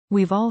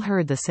We've all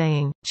heard the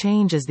saying,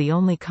 change is the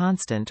only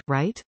constant,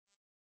 right?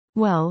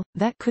 Well,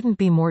 that couldn't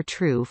be more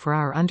true for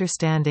our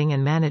understanding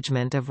and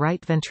management of right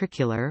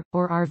ventricular,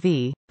 or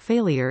RV,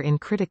 failure in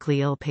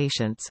critically ill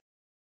patients.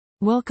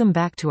 Welcome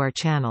back to our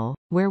channel,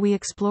 where we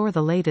explore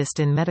the latest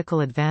in medical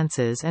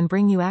advances and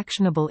bring you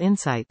actionable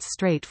insights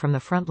straight from the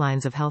front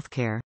lines of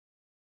healthcare.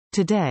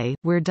 Today,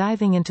 we're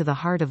diving into the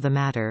heart of the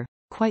matter,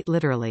 quite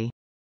literally.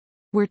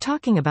 We're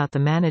talking about the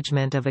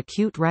management of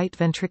acute right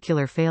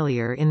ventricular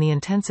failure in the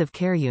intensive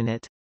care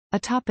unit, a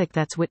topic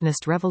that's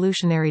witnessed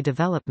revolutionary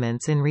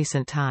developments in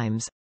recent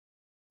times.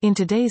 In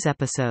today's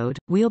episode,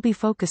 we'll be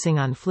focusing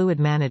on fluid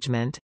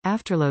management,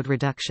 afterload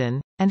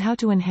reduction, and how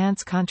to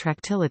enhance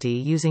contractility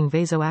using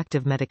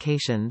vasoactive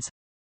medications.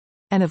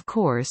 And of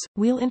course,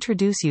 we'll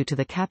introduce you to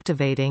the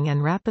captivating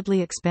and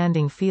rapidly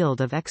expanding field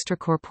of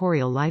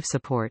extracorporeal life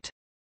support.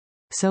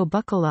 So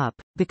buckle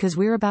up, because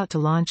we're about to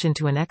launch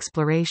into an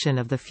exploration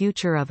of the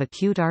future of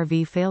acute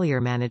RV failure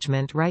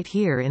management right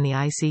here in the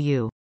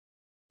ICU.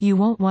 You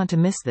won't want to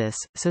miss this,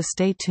 so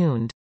stay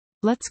tuned.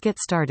 Let's get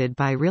started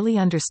by really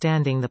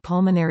understanding the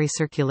pulmonary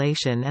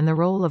circulation and the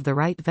role of the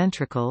right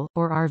ventricle,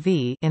 or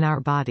RV, in our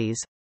bodies.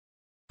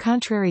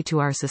 Contrary to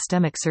our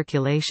systemic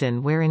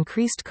circulation, where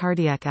increased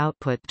cardiac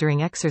output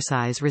during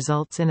exercise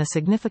results in a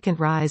significant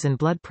rise in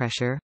blood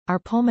pressure, our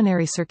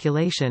pulmonary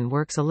circulation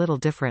works a little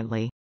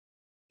differently.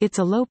 It's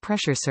a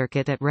low-pressure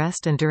circuit at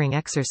rest and during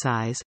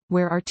exercise,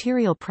 where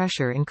arterial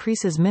pressure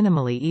increases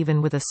minimally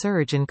even with a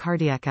surge in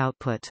cardiac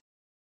output.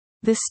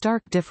 This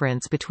stark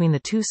difference between the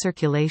two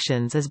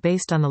circulations is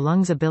based on the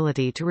lungs'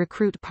 ability to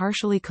recruit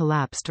partially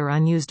collapsed or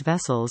unused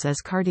vessels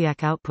as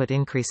cardiac output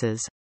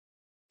increases.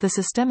 The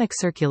systemic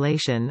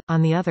circulation,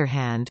 on the other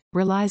hand,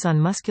 relies on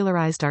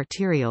muscularized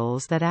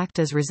arterioles that act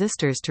as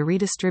resistors to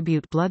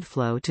redistribute blood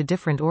flow to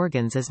different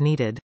organs as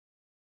needed.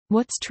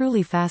 What's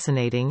truly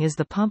fascinating is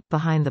the pump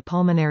behind the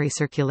pulmonary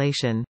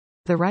circulation,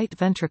 the right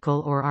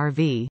ventricle or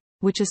RV,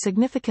 which is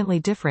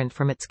significantly different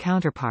from its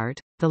counterpart,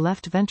 the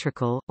left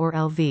ventricle, or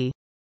LV.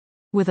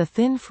 With a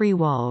thin free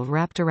wall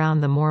wrapped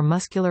around the more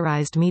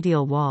muscularized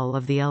medial wall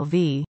of the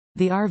LV,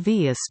 the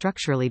RV is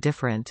structurally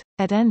different.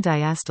 At end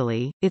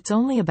diastole, it's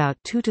only about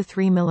 2 to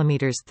 3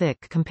 mm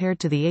thick compared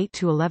to the 8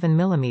 to 11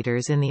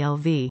 mm in the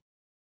LV.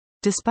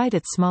 Despite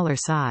its smaller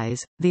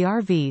size, the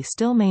RV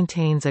still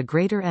maintains a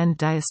greater end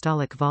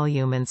diastolic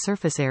volume and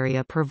surface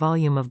area per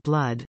volume of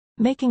blood,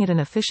 making it an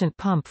efficient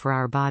pump for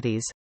our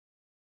bodies.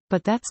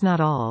 But that's not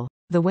all.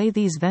 The way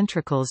these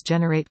ventricles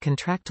generate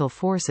contractile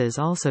forces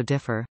also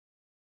differ.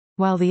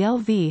 While the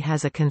LV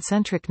has a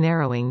concentric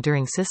narrowing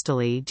during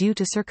systole due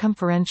to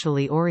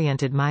circumferentially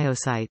oriented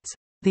myocytes,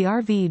 the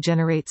RV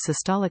generates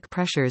systolic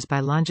pressures by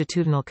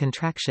longitudinal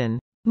contraction,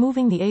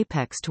 moving the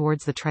apex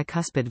towards the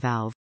tricuspid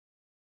valve.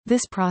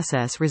 This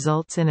process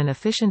results in an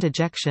efficient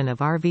ejection of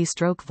RV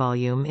stroke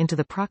volume into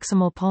the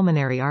proximal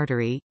pulmonary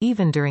artery,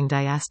 even during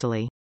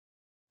diastole.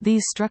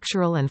 These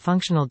structural and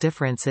functional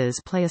differences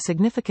play a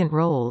significant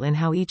role in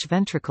how each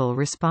ventricle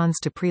responds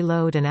to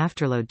preload and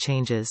afterload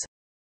changes.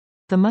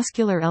 The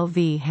muscular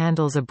LV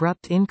handles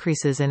abrupt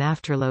increases in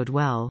afterload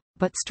well,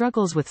 but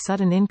struggles with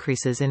sudden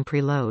increases in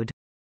preload.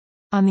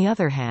 On the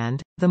other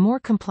hand, the more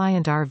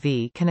compliant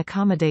RV can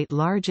accommodate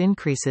large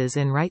increases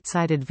in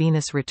right-sided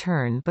venous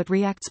return but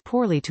reacts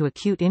poorly to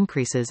acute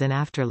increases in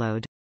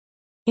afterload.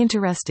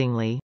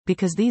 Interestingly,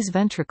 because these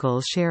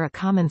ventricles share a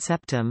common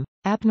septum,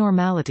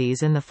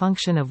 abnormalities in the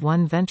function of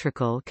one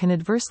ventricle can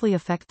adversely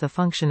affect the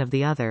function of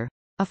the other,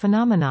 a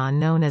phenomenon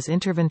known as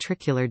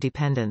interventricular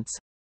dependence.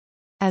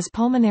 As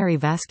pulmonary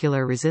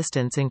vascular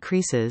resistance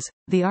increases,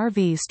 the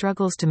RV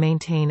struggles to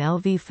maintain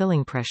LV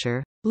filling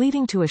pressure,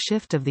 leading to a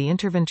shift of the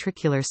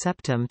interventricular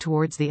septum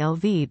towards the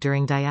LV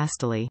during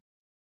diastole.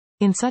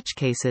 In such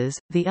cases,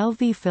 the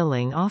LV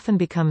filling often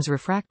becomes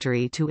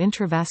refractory to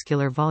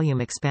intravascular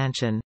volume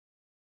expansion.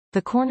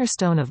 The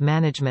cornerstone of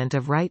management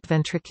of right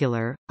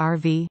ventricular,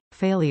 RV,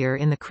 failure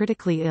in the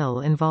critically ill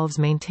involves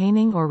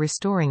maintaining or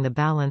restoring the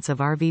balance of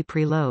RV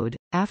preload,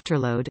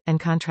 afterload, and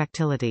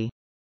contractility.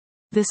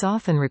 This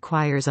often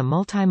requires a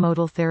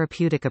multimodal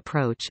therapeutic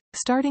approach,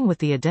 starting with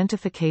the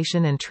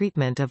identification and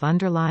treatment of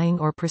underlying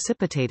or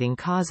precipitating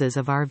causes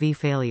of RV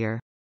failure.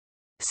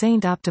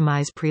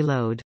 Optimize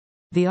preload.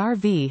 The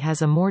RV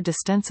has a more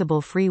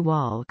distensible free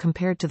wall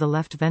compared to the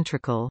left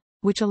ventricle,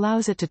 which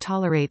allows it to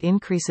tolerate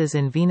increases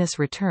in venous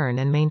return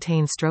and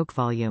maintain stroke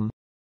volume.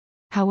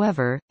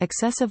 However,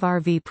 excessive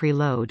RV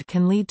preload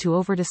can lead to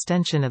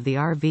overdistension of the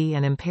RV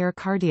and impair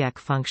cardiac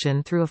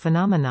function through a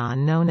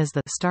phenomenon known as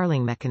the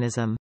Starling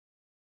mechanism.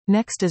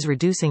 Next is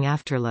reducing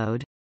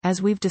afterload.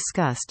 As we've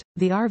discussed,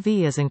 the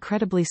RV is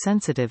incredibly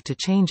sensitive to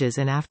changes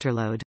in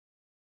afterload.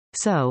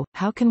 So,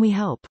 how can we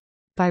help?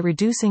 By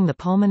reducing the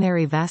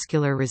pulmonary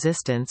vascular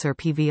resistance or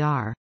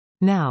PVR.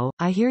 Now,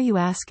 I hear you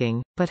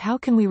asking, but how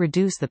can we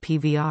reduce the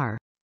PVR?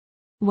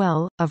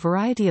 Well, a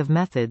variety of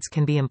methods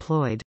can be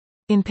employed.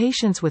 In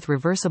patients with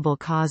reversible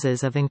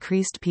causes of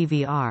increased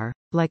PVR,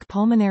 like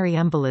pulmonary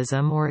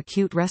embolism or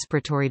acute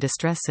respiratory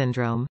distress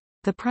syndrome,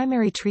 the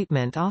primary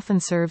treatment often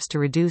serves to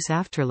reduce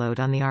afterload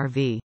on the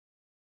RV.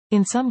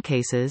 In some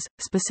cases,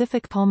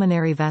 specific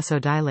pulmonary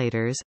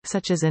vasodilators,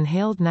 such as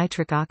inhaled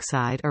nitric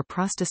oxide or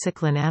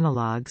prostacyclin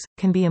analogs,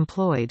 can be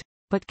employed,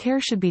 but care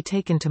should be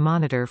taken to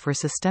monitor for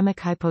systemic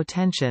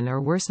hypotension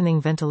or worsening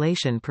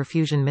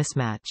ventilation-perfusion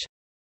mismatch.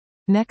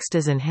 Next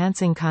is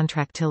enhancing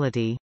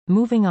contractility.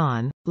 Moving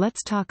on,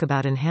 let's talk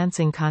about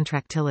enhancing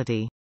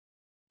contractility.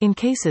 In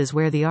cases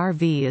where the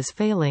RV is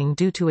failing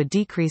due to a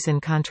decrease in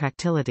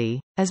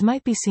contractility, as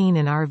might be seen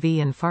in RV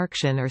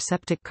infarction or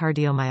septic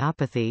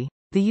cardiomyopathy,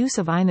 the use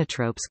of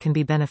inotropes can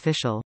be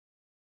beneficial.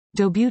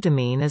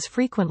 Dobutamine is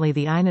frequently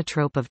the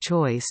inotrope of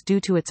choice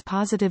due to its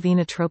positive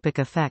inotropic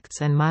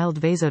effects and mild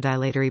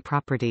vasodilatory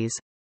properties.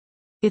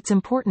 It's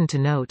important to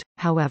note,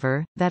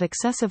 however, that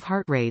excessive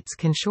heart rates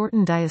can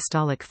shorten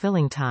diastolic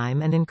filling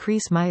time and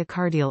increase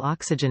myocardial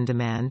oxygen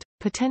demand,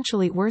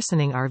 potentially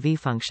worsening RV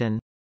function.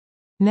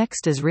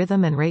 Next is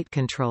rhythm and rate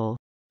control.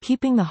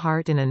 Keeping the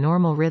heart in a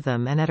normal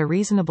rhythm and at a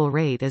reasonable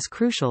rate is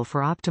crucial for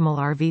optimal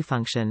RV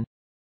function.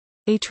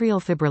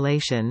 Atrial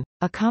fibrillation,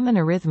 a common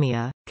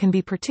arrhythmia, can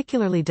be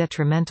particularly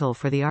detrimental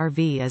for the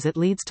RV as it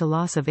leads to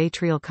loss of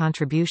atrial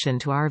contribution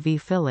to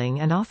RV filling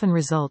and often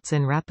results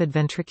in rapid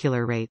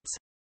ventricular rates.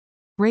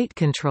 Rate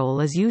control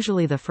is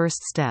usually the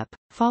first step,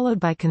 followed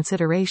by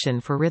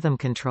consideration for rhythm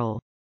control.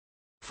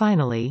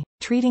 Finally,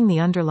 treating the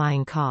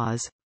underlying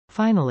cause.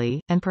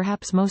 Finally, and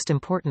perhaps most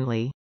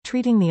importantly,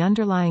 treating the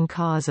underlying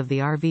cause of the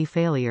RV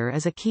failure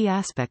is a key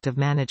aspect of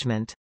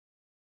management.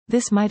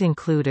 This might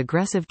include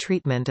aggressive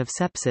treatment of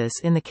sepsis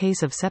in the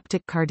case of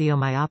septic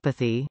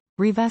cardiomyopathy,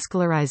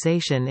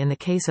 revascularization in the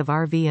case of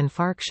RV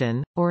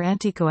infarction, or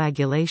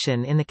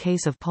anticoagulation in the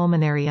case of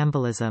pulmonary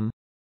embolism.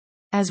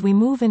 As we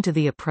move into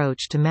the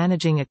approach to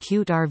managing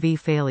acute RV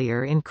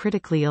failure in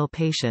critically ill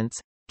patients,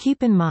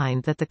 keep in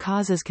mind that the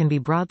causes can be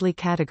broadly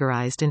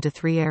categorized into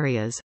three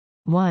areas.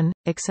 1.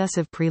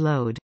 Excessive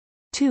preload.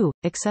 2.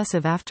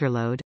 Excessive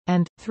afterload.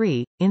 And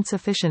 3.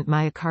 Insufficient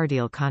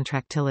myocardial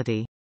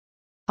contractility.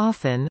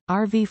 Often,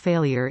 RV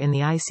failure in the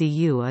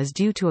ICU is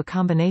due to a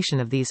combination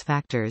of these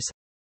factors.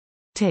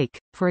 Take,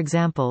 for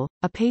example,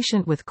 a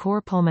patient with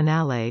cor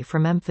pulmonale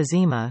from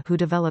emphysema who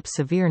develops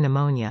severe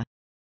pneumonia.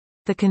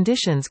 The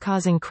conditions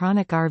causing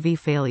chronic RV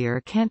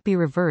failure can't be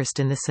reversed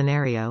in this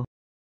scenario.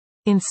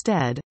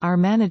 Instead, our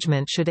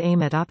management should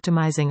aim at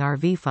optimizing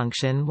RV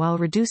function while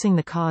reducing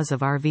the cause of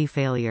RV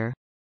failure.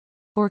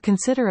 Or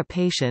consider a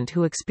patient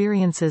who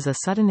experiences a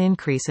sudden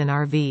increase in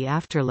RV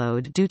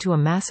afterload due to a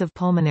massive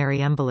pulmonary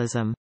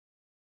embolism.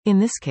 In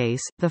this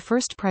case, the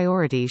first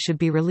priority should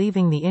be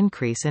relieving the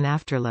increase in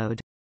afterload.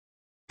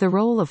 The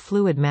role of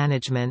fluid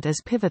management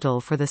is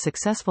pivotal for the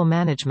successful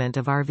management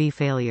of RV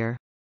failure.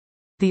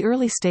 The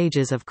early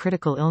stages of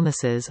critical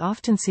illnesses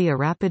often see a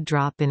rapid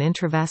drop in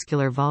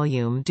intravascular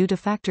volume due to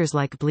factors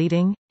like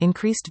bleeding,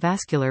 increased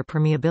vascular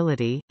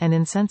permeability, and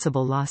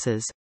insensible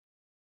losses.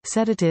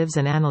 Sedatives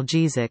and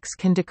analgesics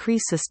can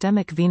decrease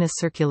systemic venous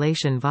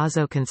circulation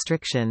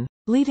vasoconstriction,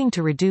 leading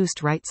to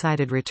reduced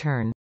right-sided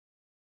return.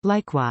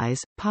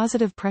 Likewise,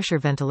 positive pressure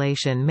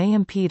ventilation may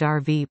impede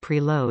RV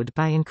preload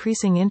by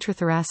increasing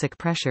intrathoracic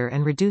pressure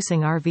and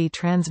reducing RV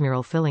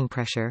transmural filling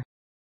pressure.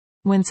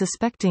 When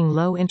suspecting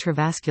low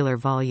intravascular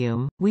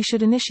volume, we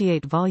should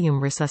initiate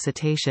volume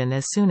resuscitation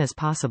as soon as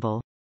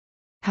possible.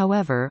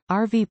 However,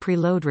 RV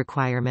preload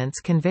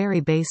requirements can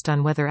vary based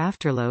on whether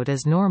afterload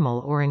is normal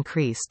or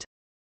increased.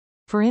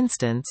 For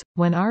instance,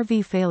 when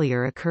RV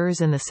failure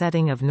occurs in the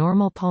setting of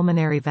normal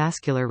pulmonary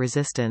vascular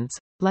resistance,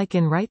 like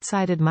in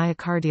right-sided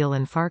myocardial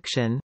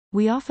infarction,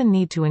 we often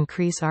need to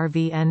increase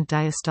RV end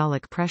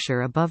diastolic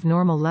pressure above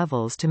normal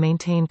levels to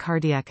maintain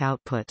cardiac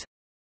output.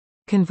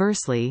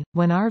 Conversely,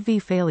 when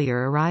RV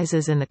failure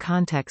arises in the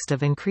context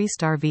of increased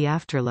RV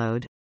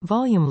afterload,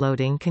 volume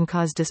loading can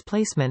cause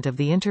displacement of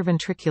the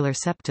interventricular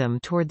septum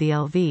toward the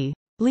LV,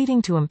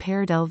 leading to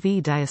impaired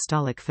LV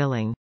diastolic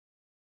filling.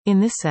 In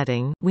this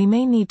setting, we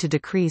may need to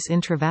decrease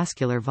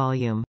intravascular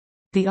volume.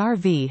 The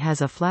RV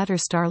has a flatter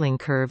Starling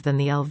curve than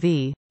the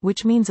LV,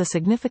 which means a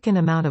significant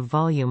amount of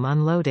volume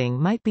unloading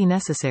might be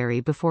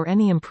necessary before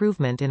any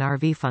improvement in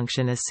RV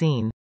function is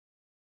seen.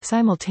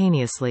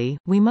 Simultaneously,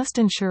 we must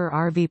ensure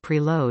RV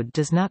preload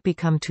does not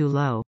become too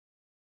low.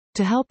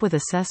 To help with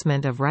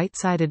assessment of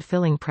right-sided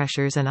filling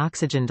pressures and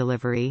oxygen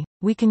delivery,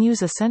 we can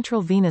use a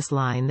central venous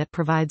line that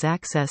provides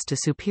access to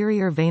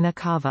superior vena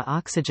cava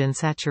oxygen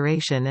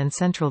saturation and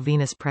central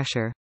venous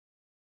pressure.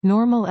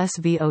 Normal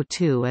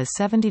SvO2 is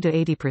 70 to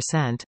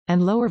 80%,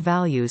 and lower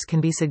values can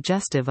be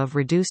suggestive of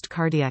reduced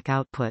cardiac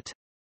output.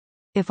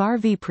 If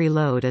RV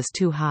preload is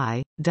too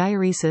high,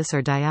 diuresis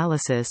or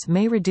dialysis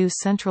may reduce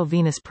central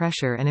venous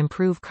pressure and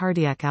improve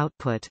cardiac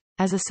output,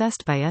 as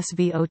assessed by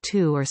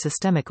SvO2 or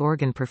systemic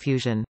organ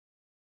perfusion.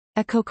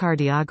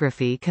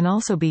 Echocardiography can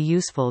also be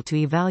useful to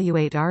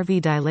evaluate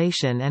RV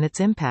dilation and its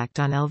impact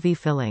on LV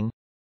filling.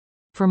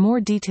 For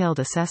more detailed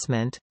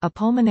assessment, a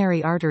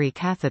pulmonary artery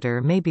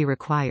catheter may be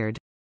required.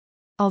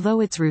 Although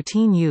its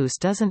routine use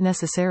doesn't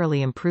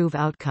necessarily improve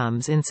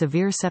outcomes in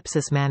severe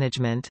sepsis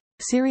management,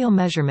 serial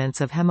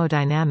measurements of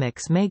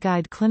hemodynamics may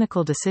guide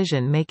clinical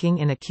decision-making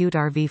in acute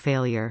RV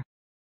failure.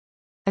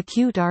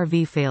 Acute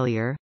RV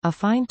failure. A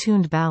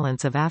fine-tuned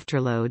balance of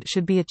afterload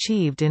should be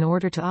achieved in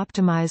order to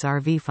optimize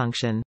RV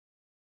function.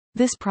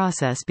 This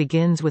process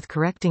begins with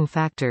correcting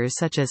factors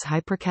such as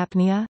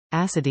hypercapnia,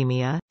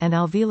 acidemia, and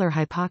alveolar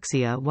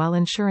hypoxia while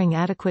ensuring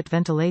adequate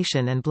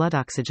ventilation and blood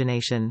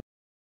oxygenation.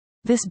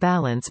 This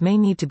balance may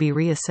need to be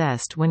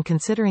reassessed when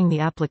considering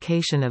the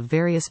application of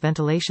various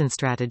ventilation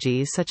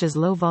strategies such as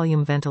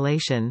low-volume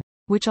ventilation,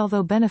 which,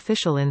 although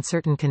beneficial in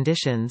certain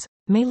conditions,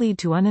 may lead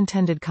to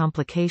unintended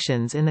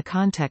complications in the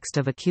context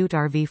of acute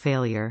RV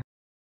failure.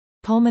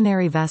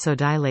 Pulmonary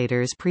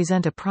vasodilators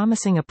present a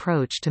promising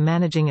approach to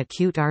managing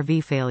acute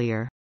RV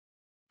failure.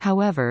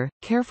 However,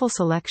 careful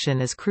selection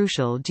is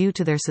crucial due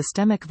to their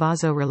systemic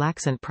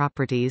vasorelaxant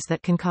properties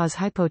that can cause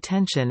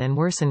hypotension and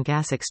worsen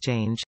gas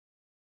exchange.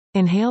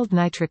 Inhaled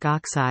nitric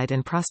oxide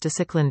and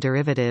prostacyclin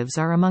derivatives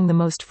are among the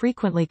most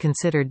frequently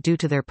considered due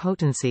to their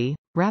potency,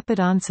 rapid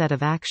onset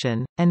of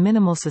action, and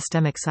minimal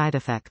systemic side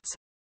effects.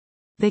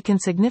 They can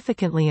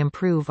significantly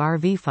improve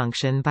RV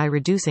function by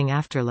reducing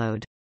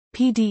afterload.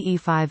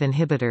 PDE5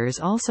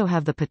 inhibitors also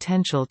have the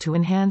potential to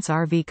enhance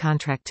RV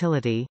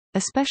contractility,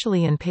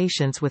 especially in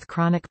patients with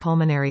chronic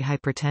pulmonary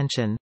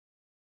hypertension.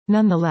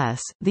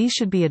 Nonetheless, these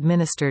should be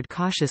administered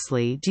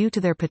cautiously due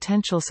to their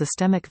potential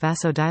systemic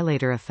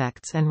vasodilator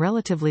effects and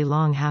relatively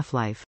long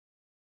half-life.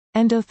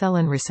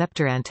 Endothelin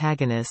receptor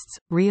antagonists,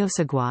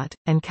 riosaguat,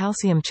 and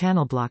calcium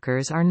channel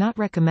blockers are not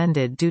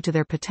recommended due to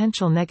their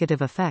potential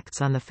negative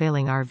effects on the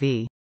failing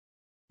RV.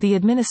 The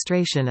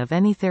administration of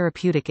any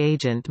therapeutic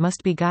agent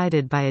must be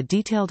guided by a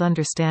detailed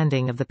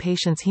understanding of the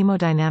patient's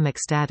hemodynamic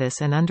status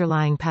and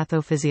underlying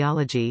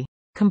pathophysiology,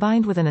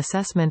 combined with an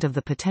assessment of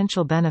the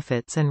potential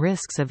benefits and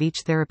risks of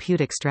each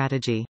therapeutic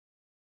strategy.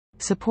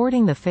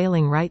 Supporting the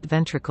failing right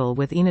ventricle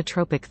with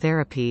inotropic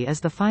therapy is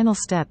the final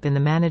step in the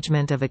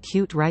management of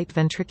acute right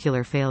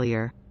ventricular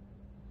failure.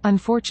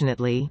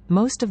 Unfortunately,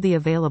 most of the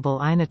available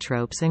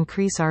inotropes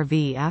increase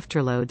RV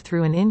afterload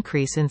through an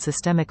increase in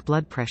systemic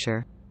blood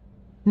pressure.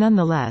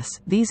 Nonetheless,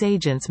 these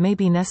agents may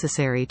be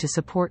necessary to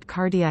support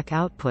cardiac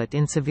output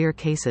in severe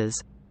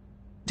cases.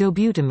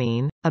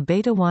 Dobutamine, a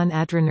beta-1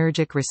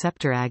 adrenergic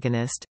receptor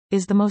agonist,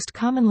 is the most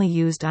commonly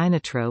used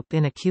inotrope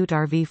in acute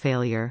RV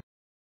failure.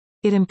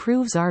 It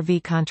improves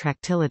RV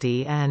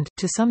contractility and,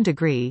 to some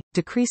degree,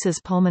 decreases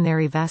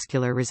pulmonary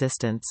vascular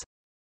resistance.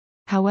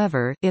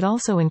 However, it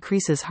also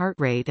increases heart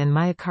rate and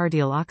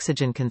myocardial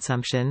oxygen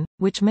consumption,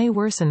 which may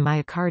worsen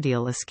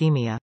myocardial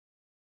ischemia.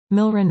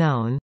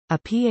 Milrinone, a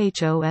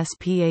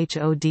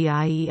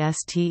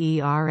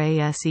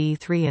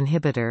PHOSPHODIESTERASE3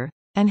 inhibitor,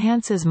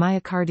 enhances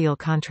myocardial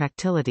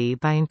contractility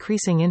by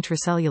increasing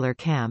intracellular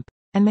CAMP,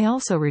 and may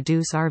also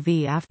reduce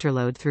RV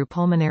afterload through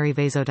pulmonary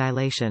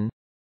vasodilation.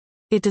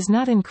 It does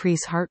not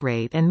increase heart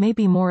rate and may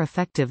be more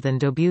effective than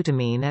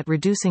dobutamine at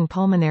reducing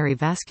pulmonary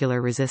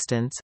vascular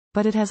resistance,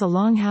 but it has a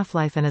long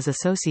half-life and is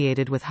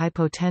associated with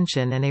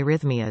hypotension and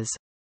arrhythmias.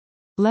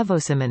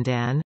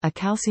 Levosimendan, a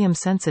calcium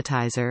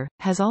sensitizer,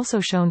 has also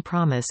shown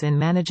promise in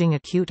managing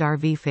acute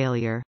RV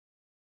failure.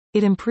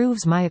 It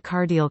improves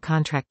myocardial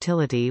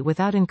contractility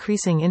without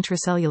increasing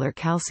intracellular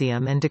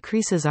calcium and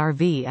decreases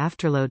RV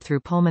afterload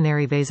through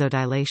pulmonary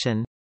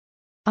vasodilation.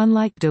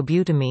 Unlike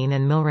dobutamine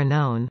and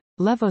milrinone,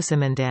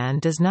 levosimendan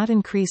does not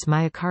increase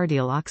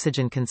myocardial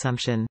oxygen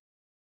consumption.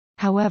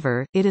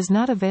 However, it is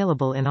not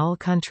available in all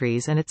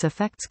countries and its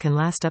effects can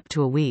last up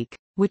to a week,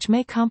 which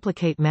may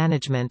complicate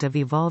management of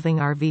evolving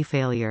RV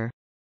failure.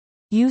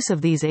 Use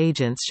of these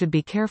agents should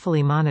be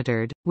carefully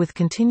monitored, with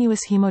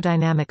continuous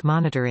hemodynamic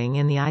monitoring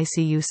in the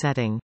ICU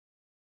setting.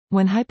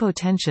 When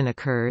hypotension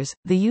occurs,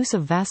 the use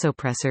of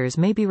vasopressors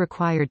may be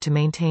required to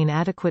maintain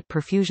adequate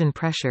perfusion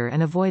pressure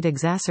and avoid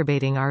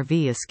exacerbating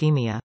RV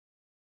ischemia.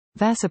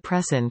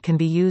 Vasopressin can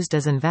be used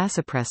as an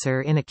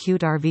vasopressor in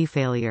acute RV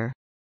failure.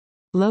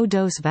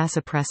 Low-dose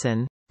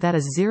vasopressin, that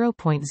is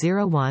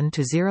 0.01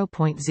 to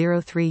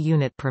 0.03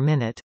 unit per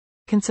minute,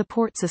 can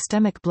support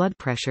systemic blood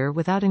pressure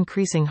without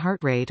increasing heart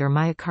rate or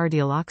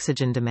myocardial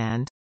oxygen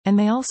demand, and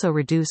may also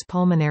reduce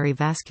pulmonary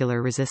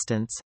vascular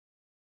resistance.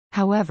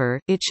 However,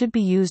 it should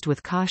be used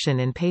with caution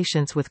in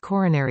patients with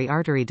coronary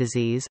artery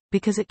disease,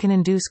 because it can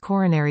induce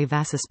coronary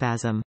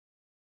vasospasm.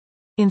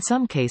 In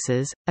some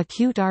cases,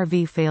 acute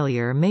RV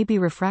failure may be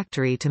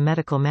refractory to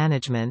medical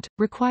management,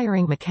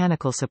 requiring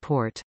mechanical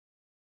support.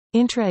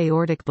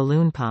 Intra-aortic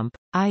balloon pump,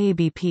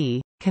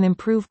 IABP, can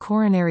improve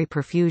coronary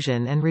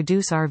perfusion and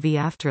reduce RV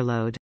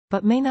afterload,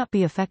 but may not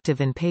be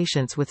effective in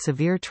patients with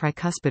severe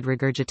tricuspid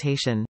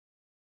regurgitation.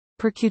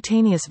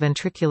 Percutaneous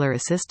ventricular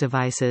assist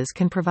devices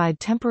can provide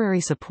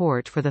temporary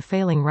support for the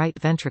failing right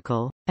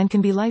ventricle, and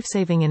can be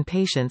life-saving in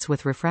patients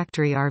with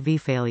refractory RV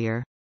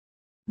failure.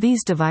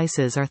 These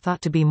devices are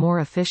thought to be more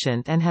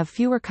efficient and have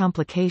fewer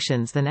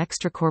complications than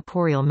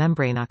extracorporeal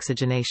membrane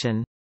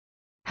oxygenation.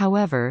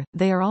 However,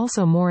 they are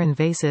also more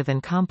invasive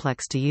and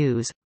complex to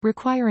use,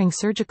 requiring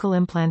surgical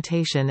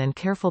implantation and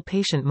careful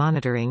patient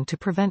monitoring to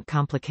prevent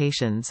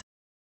complications.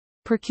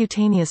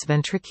 Percutaneous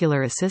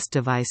ventricular assist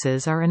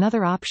devices are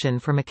another option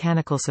for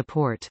mechanical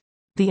support.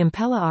 The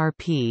Impella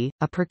RP,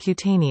 a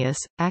percutaneous,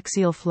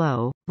 axial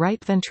flow, right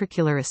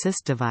ventricular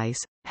assist device,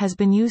 has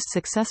been used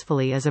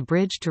successfully as a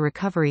bridge to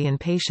recovery in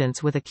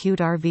patients with acute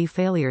RV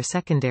failure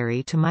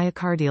secondary to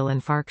myocardial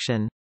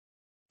infarction.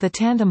 The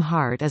Tandem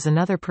Heart is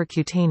another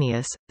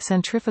percutaneous,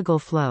 centrifugal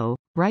flow,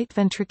 right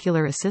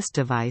ventricular assist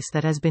device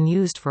that has been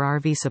used for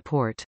RV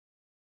support.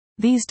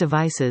 These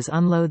devices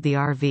unload the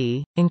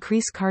RV,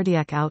 increase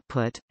cardiac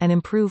output, and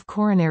improve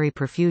coronary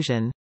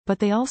perfusion, but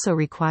they also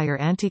require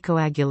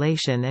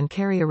anticoagulation and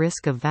carry a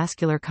risk of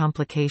vascular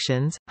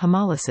complications,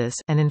 hemolysis,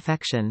 and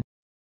infection.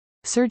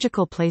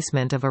 Surgical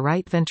placement of a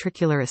right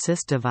ventricular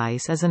assist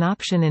device is an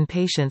option in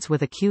patients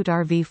with acute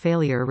RV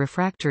failure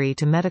refractory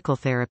to medical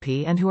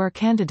therapy and who are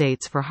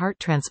candidates for heart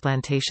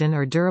transplantation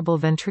or durable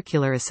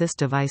ventricular assist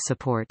device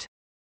support.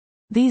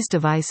 These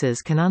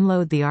devices can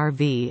unload the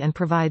RV and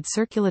provide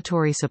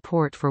circulatory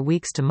support for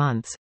weeks to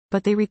months,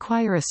 but they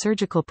require a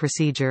surgical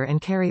procedure and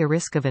carry a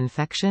risk of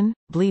infection,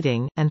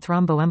 bleeding, and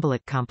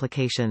thromboembolic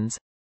complications.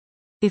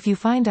 If you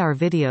find our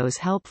videos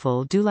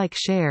helpful, do like,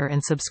 share,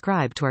 and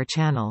subscribe to our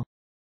channel.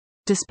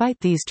 Despite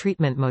these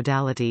treatment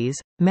modalities,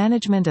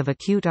 management of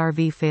acute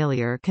RV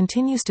failure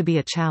continues to be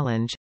a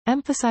challenge,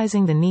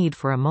 emphasizing the need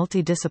for a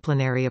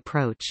multidisciplinary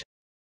approach.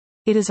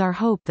 It is our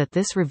hope that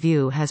this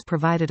review has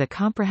provided a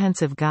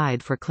comprehensive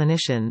guide for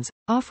clinicians,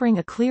 offering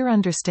a clear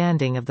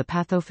understanding of the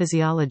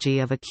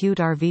pathophysiology of acute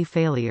RV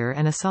failure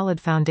and a solid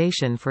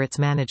foundation for its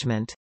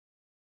management.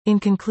 In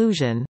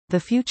conclusion, the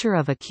future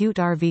of acute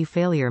RV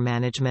failure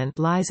management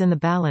lies in the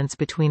balance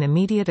between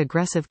immediate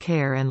aggressive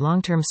care and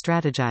long-term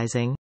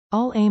strategizing,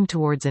 all aimed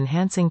towards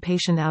enhancing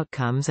patient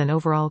outcomes and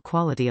overall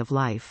quality of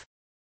life.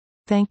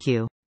 Thank you.